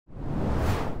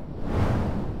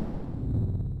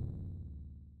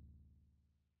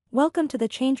Welcome to the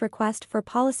Change Request for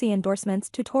Policy Endorsements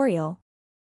tutorial.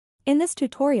 In this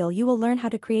tutorial you will learn how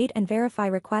to create and verify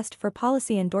request for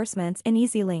policy endorsements in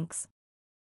EZLynx.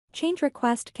 Change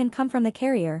request can come from the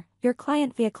carrier, your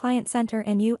client via client center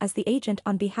and you as the agent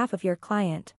on behalf of your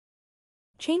client.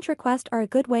 Change requests are a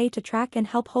good way to track and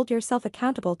help hold yourself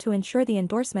accountable to ensure the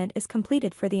endorsement is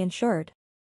completed for the insured.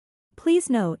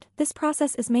 Please note, this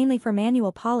process is mainly for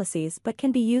manual policies but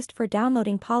can be used for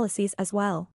downloading policies as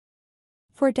well.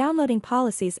 For downloading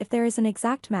policies, if there is an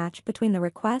exact match between the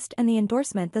request and the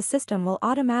endorsement, the system will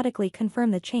automatically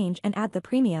confirm the change and add the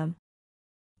premium.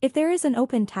 If there is an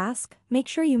open task, make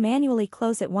sure you manually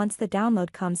close it once the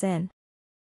download comes in.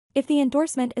 If the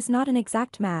endorsement is not an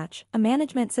exact match, a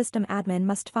management system admin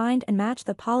must find and match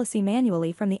the policy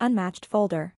manually from the unmatched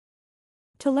folder.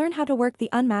 To learn how to work the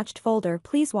unmatched folder,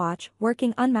 please watch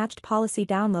Working Unmatched Policy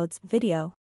Downloads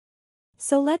video.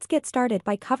 So let's get started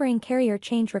by covering carrier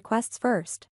change requests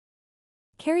first.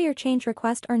 Carrier change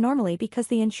requests are normally because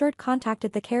the insured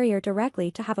contacted the carrier directly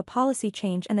to have a policy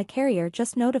change and the carrier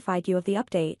just notified you of the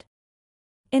update.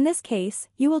 In this case,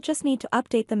 you will just need to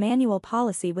update the manual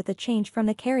policy with the change from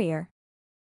the carrier.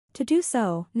 To do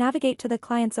so, navigate to the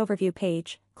client's overview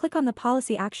page, click on the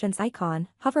policy actions icon,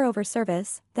 hover over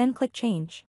service, then click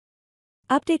change.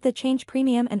 Update the change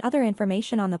premium and other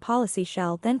information on the policy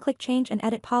shell, then click change and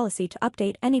edit policy to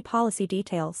update any policy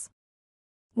details.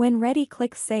 When ready,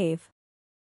 click save.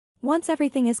 Once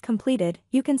everything is completed,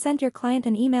 you can send your client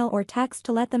an email or text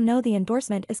to let them know the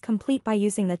endorsement is complete by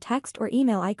using the text or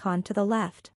email icon to the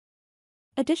left.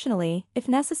 Additionally, if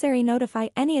necessary, notify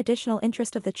any additional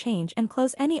interest of the change and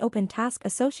close any open task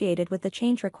associated with the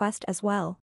change request as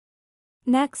well.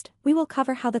 Next, we will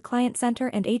cover how the client center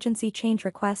and agency change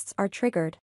requests are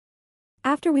triggered.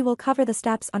 After, we will cover the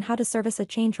steps on how to service a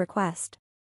change request.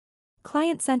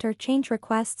 Client center change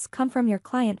requests come from your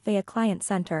client via client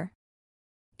center.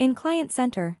 In client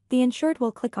center, the insured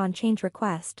will click on change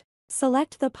request,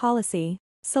 select the policy,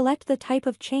 select the type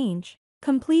of change,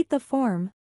 complete the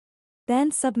form, then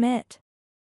submit.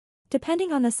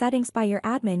 Depending on the settings by your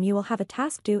admin, you will have a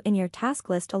task due in your task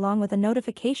list along with a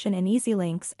notification in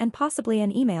EZLynx and possibly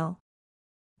an email.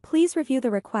 Please review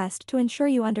the request to ensure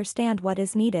you understand what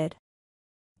is needed.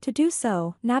 To do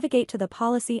so, navigate to the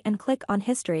policy and click on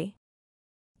History.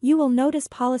 You will notice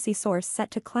policy source set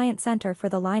to Client Center for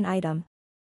the line item.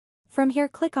 From here,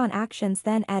 click on Actions,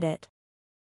 then Edit.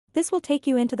 This will take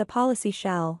you into the policy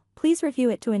shell. Please review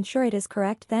it to ensure it is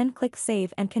correct, then click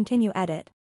Save and continue edit.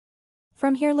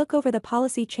 From here, look over the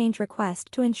policy change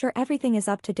request to ensure everything is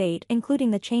up to date, including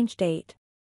the change date.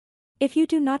 If you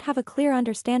do not have a clear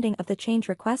understanding of the change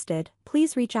requested,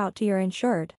 please reach out to your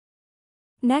insured.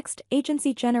 Next,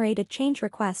 agency-generated change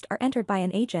requests are entered by an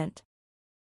agent.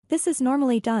 This is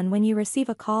normally done when you receive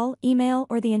a call, email,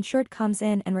 or the insured comes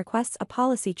in and requests a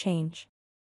policy change.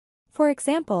 For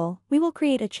example, we will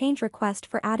create a change request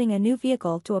for adding a new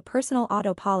vehicle to a personal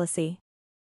auto policy.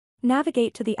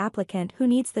 Navigate to the applicant who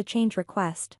needs the change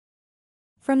request.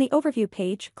 From the overview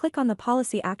page, click on the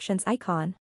policy actions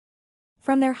icon.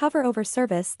 From there, hover over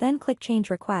service, then click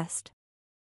change request.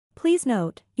 Please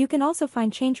note, you can also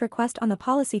find change request on the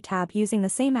policy tab using the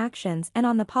same actions and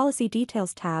on the policy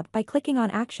details tab by clicking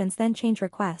on actions, then change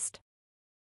request.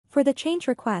 For the change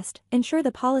request, ensure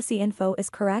the policy info is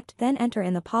correct, then enter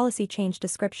in the policy change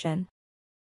description.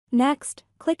 Next,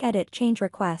 click edit change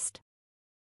request.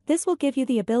 This will give you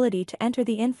the ability to enter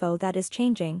the info that is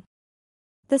changing.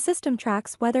 The system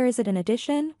tracks whether is it an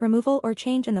addition, removal or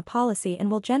change in the policy and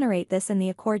will generate this in the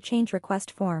Accord change request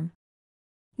form.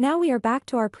 Now we are back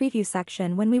to our preview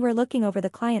section when we were looking over the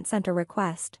client center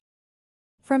request.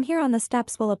 From here on, the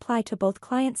steps will apply to both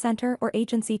client center or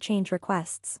agency change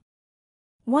requests.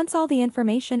 Once all the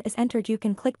information is entered, you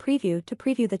can click preview to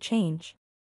preview the change.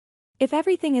 If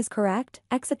everything is correct,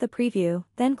 exit the preview,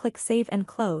 then click save and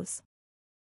close.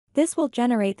 This will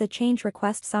generate the change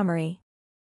request summary.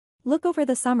 Look over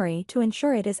the summary to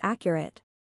ensure it is accurate.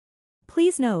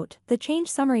 Please note, the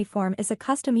change summary form is a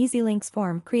custom EZLynx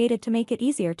form created to make it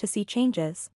easier to see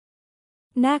changes.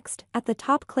 Next, at the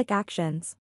top, click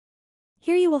Actions.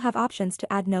 Here you will have options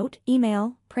to add note,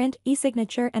 email, print,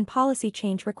 e-signature and policy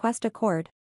change request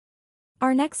Accord.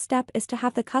 Our next step is to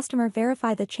have the customer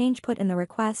verify the change put in the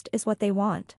request is what they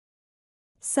want.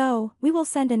 So, we will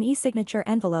send an e-signature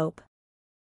envelope.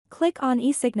 Click on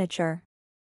e-signature.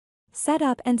 Set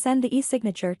up and send the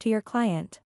e-signature to your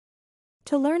client.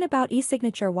 To learn about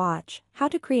e-signature, watch how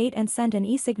to create and send an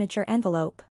e-signature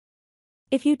envelope.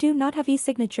 If you do not have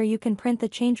e-signature, you can print the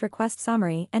change request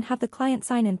summary and have the client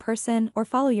sign in person or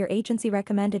follow your agency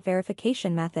recommended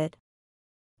verification method.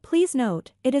 Please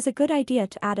note, it is a good idea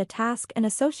to add a task and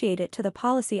associate it to the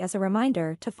policy as a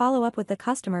reminder to follow up with the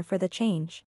customer for the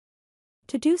change.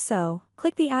 To do so,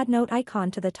 click the Add Note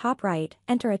icon to the top right,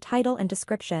 enter a title and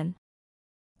description.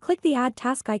 Click the Add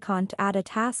Task icon to add a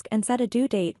task and set a due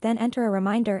date, then enter a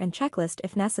reminder and checklist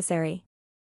if necessary.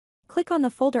 Click on the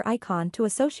folder icon to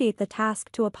associate the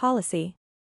task to a policy.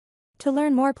 To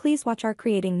learn more, please watch our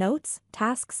Creating Notes,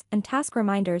 Tasks, and Task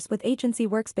Reminders with Agency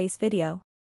Workspace video.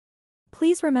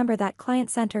 Please remember that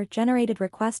Client Center generated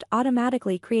request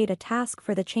automatically create a task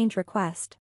for the change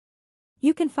request.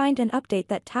 You can find and update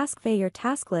that task via your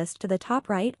task list to the top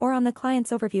right or on the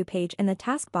client's overview page in the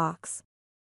task box.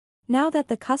 Now that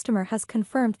the customer has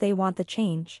confirmed they want the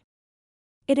change,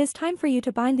 it is time for you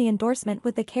to bind the endorsement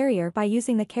with the carrier by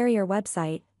using the carrier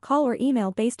website, call or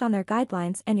email based on their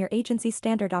guidelines and your agency's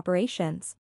standard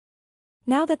operations.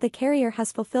 Now that the carrier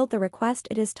has fulfilled the request,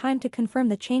 it is time to confirm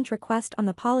the change request on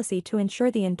the policy to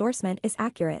ensure the endorsement is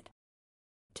accurate.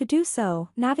 To do so,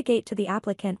 navigate to the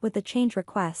applicant with the change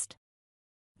request.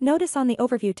 Notice on the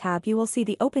Overview tab you will see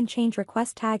the Open Change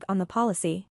Request tag on the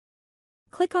policy.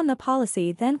 Click on the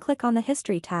policy, then click on the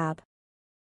History tab.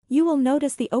 You will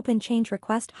notice the Open Change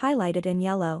Request highlighted in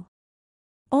yellow.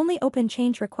 Only Open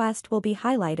Change Request will be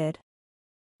highlighted.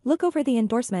 Look over the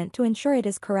endorsement to ensure it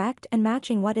is correct and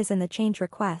matching what is in the change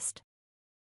request.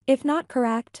 If not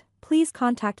correct, please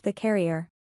contact the carrier.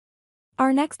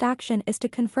 Our next action is to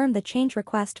confirm the change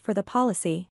request for the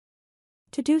policy.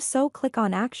 To do so, click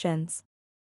on Actions.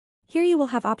 Here you will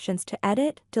have options to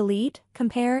edit, delete,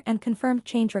 compare, and confirm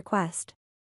change request.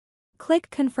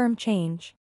 Click Confirm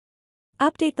Change.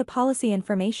 Update the policy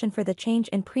information for the change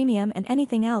in premium and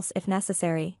anything else if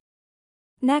necessary.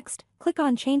 Next, click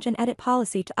on Change and Edit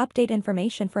Policy to update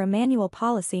information for a manual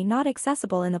policy not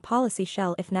accessible in the policy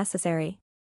shell if necessary.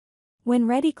 When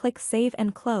ready, click Save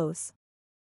and Close.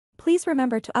 Please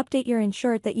remember to update your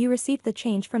insured that you received the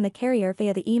change from the carrier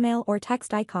via the email or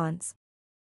text icons.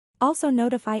 Also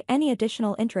notify any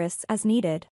additional interests as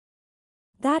needed.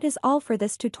 That is all for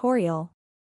this tutorial.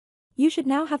 You should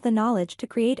now have the knowledge to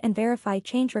create and verify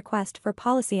change request for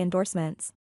policy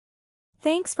endorsements.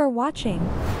 Thanks for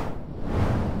watching.